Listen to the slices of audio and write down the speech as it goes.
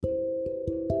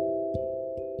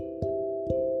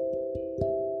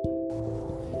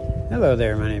Hello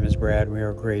there, my name is Brad. We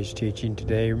are Grace Teaching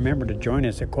today. Remember to join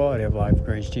us at Quality of Life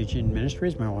Grace Teaching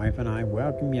Ministries. My wife and I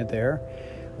welcome you there.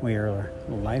 We are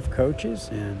life coaches,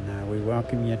 and we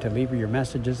welcome you to leave your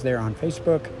messages there on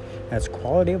Facebook. That's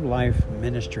Quality of Life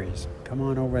Ministries. Come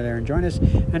on over there and join us.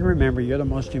 And remember, you're the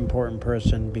most important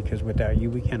person, because without you,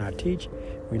 we cannot teach.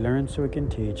 We learn so we can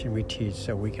teach, and we teach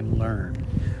so we can learn.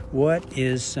 What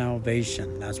is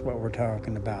salvation? That's what we're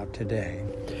talking about today.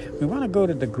 We want to go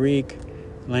to the Greek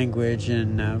language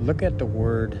and look at the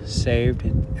word saved.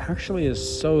 It actually is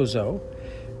sozo.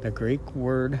 The Greek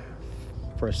word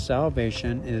for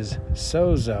salvation is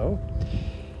sozo,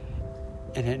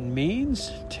 and it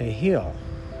means to heal,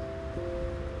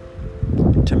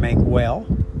 to make well,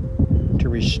 to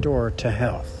restore to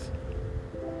health.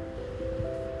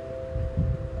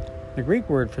 The Greek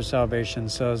word for salvation,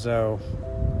 sozo,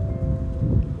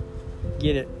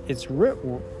 its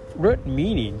root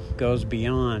meaning goes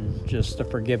beyond just the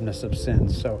forgiveness of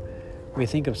sins. So we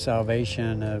think of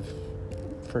salvation of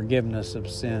forgiveness of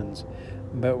sins,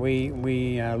 but we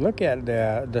look at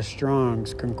the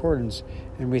Strong's Concordance,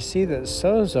 and we see that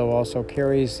sozo also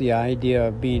carries the idea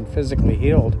of being physically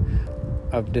healed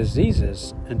of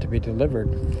diseases and to be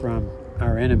delivered from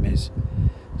our enemies.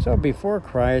 So before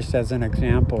Christ, as an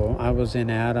example, I was in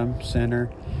Adam, sinner,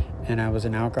 and I was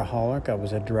an alcoholic. I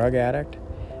was a drug addict.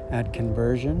 At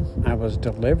conversion, I was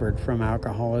delivered from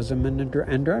alcoholism and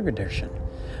drug addiction.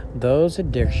 Those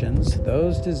addictions,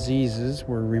 those diseases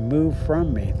were removed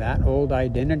from me. That old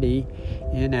identity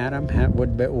in Adam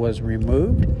was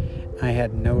removed. I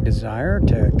had no desire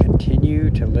to continue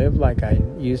to live like I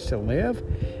used to live.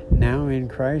 Now in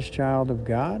Christ, child of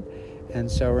God. And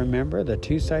so remember, the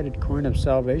two-sided coin of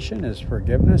salvation is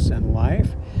forgiveness and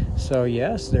life. So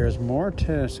yes, there's more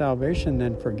to salvation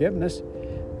than forgiveness.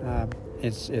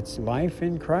 It's life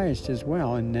in Christ as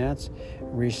well, and that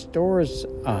restores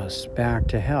us back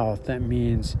to health. That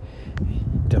means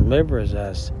delivers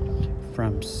us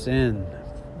from sin.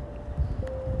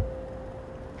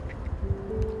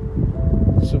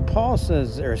 So Paul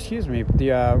says,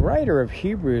 the writer of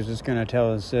Hebrews is going to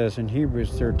tell us this in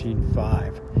Hebrews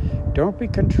 13:5. Don't be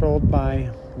controlled by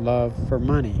love for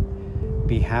money.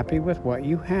 Be happy with what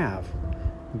you have.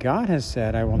 God has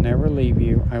said, I will never leave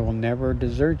you. I will never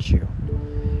desert you.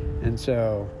 And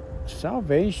so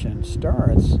salvation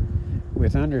starts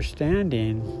with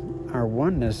understanding our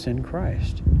oneness in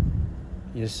Christ.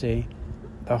 You see,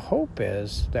 the hope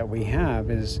that we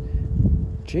have is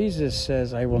Jesus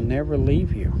says, I will never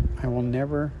leave you. I will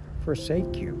never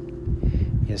forsake you.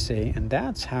 You see, and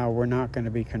that's how we're not going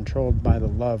to be controlled by the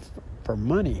love for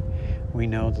money. We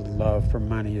know the love for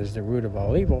money is the root of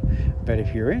all evil, but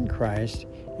if you're in Christ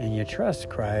and you trust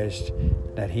Christ,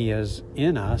 that He is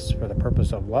in us for the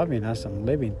purpose of loving us and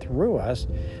living through us,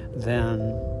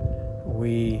 then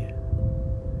we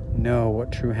know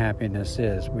what true happiness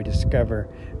is. We discover,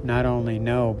 not only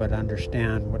know, but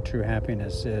understand what true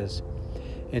happiness is.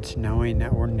 It's knowing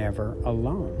that we're never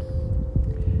alone,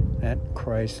 that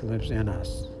Christ lives in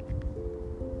us.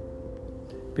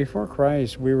 Before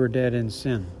Christ, we were dead in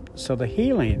sin. So the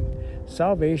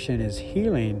salvation is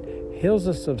heals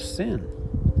us of sin.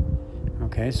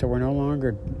 Okay, so we're no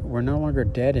longer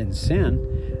dead in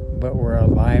sin, but we're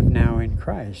alive now in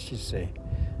Christ, you see.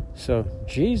 So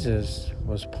Jesus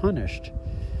was punished.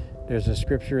 There's a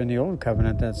scripture in the Old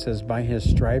Covenant that says, by His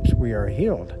stripes we are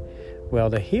healed. Well,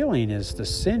 the healing is the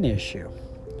sin issue.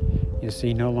 You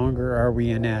see, no longer are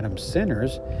we in Adam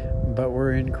sinners, but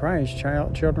we're in Christ,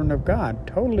 children of God,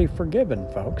 totally forgiven,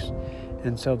 folks.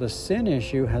 And so the sin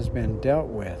issue has been dealt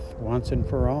with once and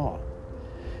for all.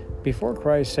 Before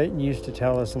Christ, Satan used to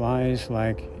tell us lies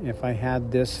like, if I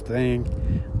had this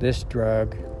thing, this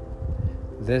drug,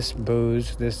 this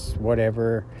booze, this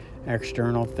whatever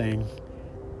external thing,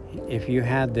 if you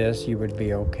had this, you would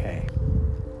be okay.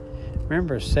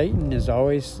 Remember, Satan is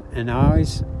always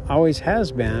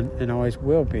has been and always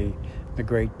will be the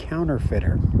great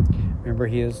counterfeiter. Remember,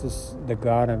 he is the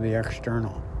god of the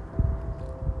external.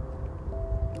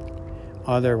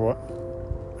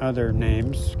 Other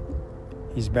names,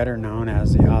 he's better known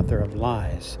as the author of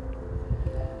lies.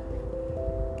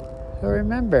 So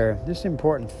remember this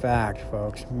important fact,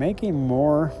 folks. Making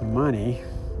more money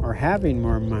or having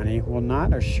more money will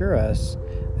not assure us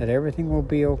that everything will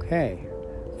be okay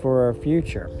for our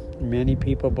future. Many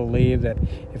people believe that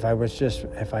if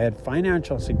I had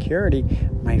financial security,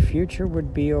 my future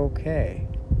would be okay.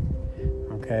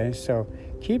 Okay, so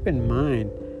keep in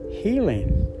mind,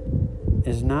 healing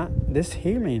is not, this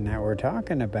healing that we're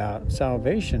talking about,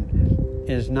 salvation,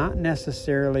 is not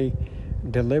necessarily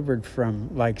delivered from,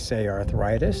 like, say,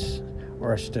 arthritis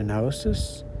or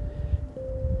stenosis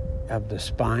of the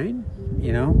spine.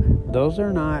 Those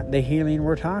are not the healing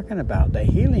we're talking about. The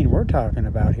healing we're talking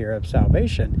about here of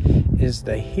salvation is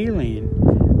the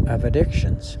healing of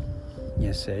addictions.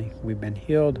 You see, we've been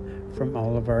healed from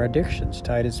all of our addictions.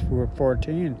 Titus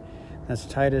 4:14, that's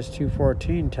Titus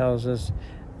 2:14, tells us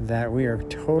that we are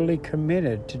totally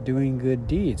committed to doing good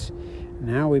deeds.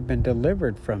 Now we've been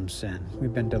delivered from sin.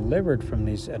 We've been delivered from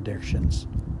these addictions.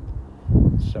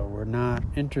 So we're not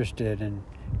interested in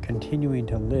continuing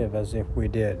to live as if we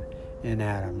did in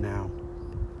Adam now.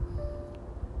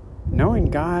 Knowing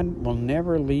God will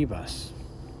never leave us.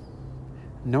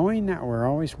 Knowing that we're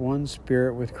always one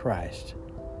spirit with Christ.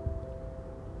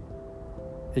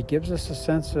 It gives us a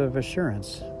sense of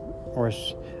assurance, or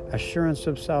assurance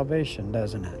of salvation,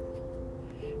 doesn't it?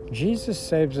 Jesus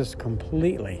saves us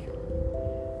completely.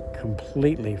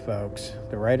 Completely, folks.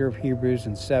 The writer of Hebrews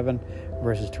in 7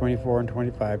 verses 24 and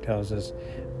 25 tells us,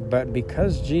 "But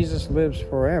because Jesus lives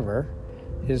forever,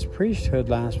 his priesthood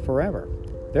lasts forever.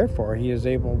 Therefore, he is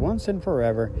able once and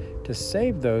forever to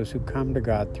save those who come to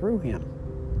God through him.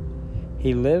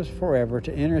 He lives forever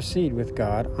to intercede with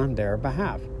God on their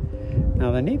behalf."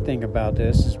 Now, the neat thing about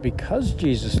this is because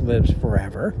Jesus lives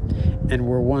forever and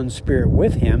we're one spirit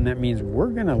with him, that means we're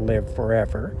going to live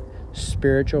forever.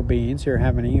 Spiritual beings who are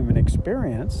having a human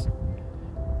experience.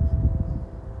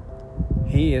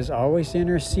 He is always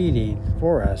interceding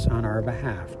for us on our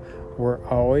behalf. We're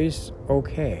always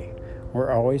okay.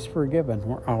 We're always forgiven.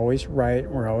 We're always right.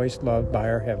 We're always loved by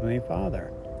our Heavenly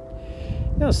Father.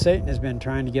 Satan has been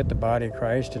trying to get the body of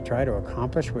Christ to try to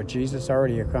accomplish what Jesus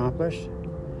already accomplished.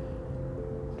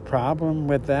 The problem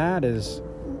with that is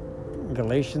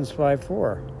Galatians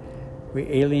 5:4. We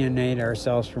alienate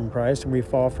ourselves from Christ and we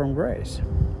fall from grace.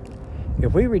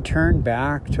 If we return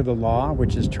back to the law,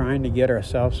 which is trying to get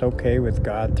ourselves okay with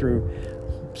God through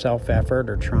self-effort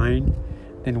or trying,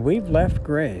 then we've left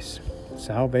grace.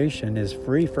 Salvation is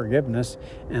free forgiveness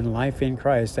and life in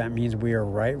Christ. That means we are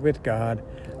right with God,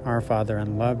 our Father,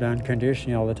 and loved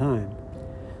unconditionally all the time.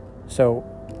 So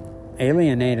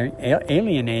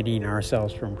alienating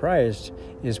ourselves from Christ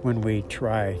is when we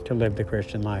try to live the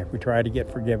Christian life. We try to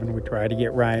get forgiven. We try to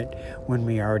get right when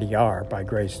we already are by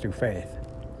grace through faith.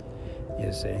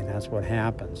 You see, that's what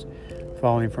happens.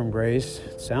 Falling from grace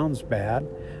sounds bad,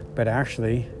 but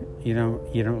actually you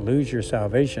don't lose your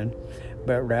salvation,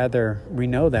 but rather we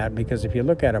know that because if you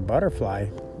look at a butterfly,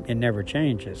 it never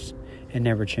changes. It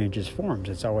never changes forms.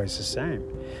 It's always the same.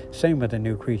 Same with a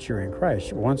new creature in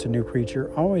Christ. Once a new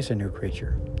creature, always a new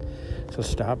creature. So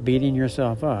stop beating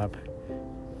yourself up.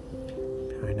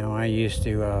 I know I used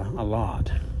to a lot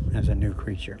as a new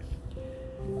creature.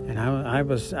 And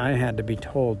I had to be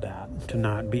told that, to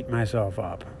not beat myself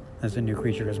up as a new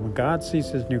creature. Because when God sees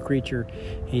his new creature,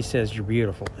 he says, "You're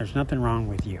beautiful. There's nothing wrong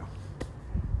with you."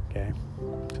 Okay?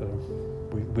 So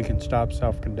we can stop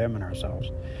self-condemning ourselves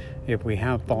if we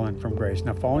have fallen from grace.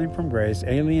 Now, falling from grace,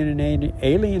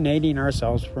 alienating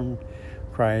ourselves from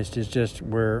Christ is just,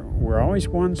 we're always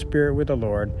one spirit with the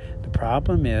Lord. The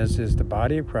problem is the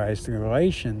body of Christ, the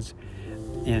Galatians,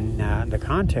 in the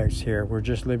context here, we're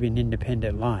just living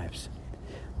independent lives.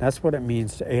 That's what it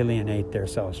means to alienate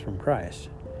themselves from Christ,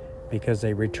 because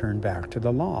they return back to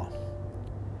the law.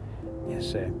 You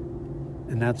see?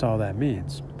 And that's all that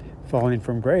means. Falling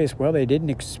from grace, well, they didn't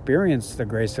experience the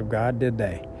grace of God, did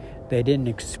they? They didn't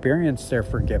experience their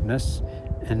forgiveness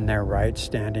and their right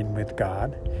standing with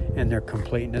God and their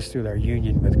completeness through their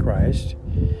union with Christ,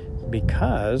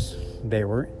 because they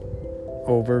were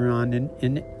over on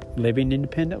in living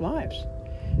independent lives.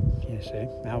 You see,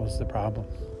 that was the problem.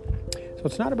 So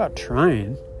it's not about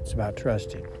trying, it's about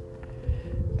trusting.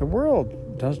 The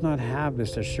world does not have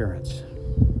this assurance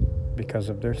because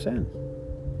of their sin.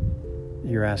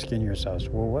 You're asking yourselves,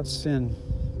 well, what sin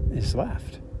is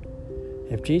left?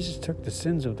 If Jesus took the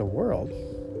sins of the world,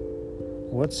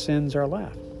 what sins are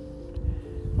left?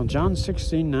 Well, John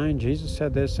 16:9, Jesus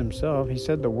said this himself. He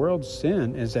said, "The world's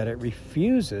sin is that it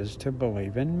refuses to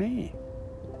believe in me."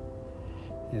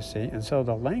 You see, and so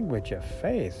the language of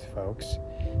faith, folks,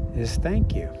 is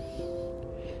thank you.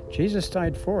 Jesus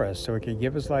died for us so he could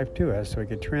give his life to us, so he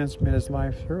could transmit his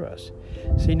life through us.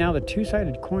 See, now the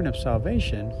two-sided coin of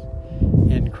salvation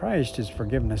in Christ is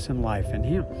forgiveness and life in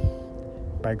him.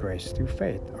 By grace through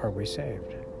faith are we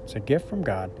saved. It's a gift from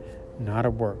God, not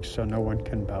of works, so no one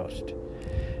can boast.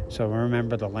 So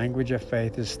remember, the language of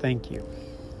faith is thank you.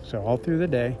 So all through the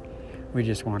day, we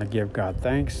just want to give God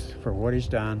thanks for what he's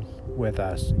done with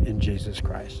us in Jesus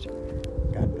Christ.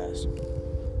 God bless.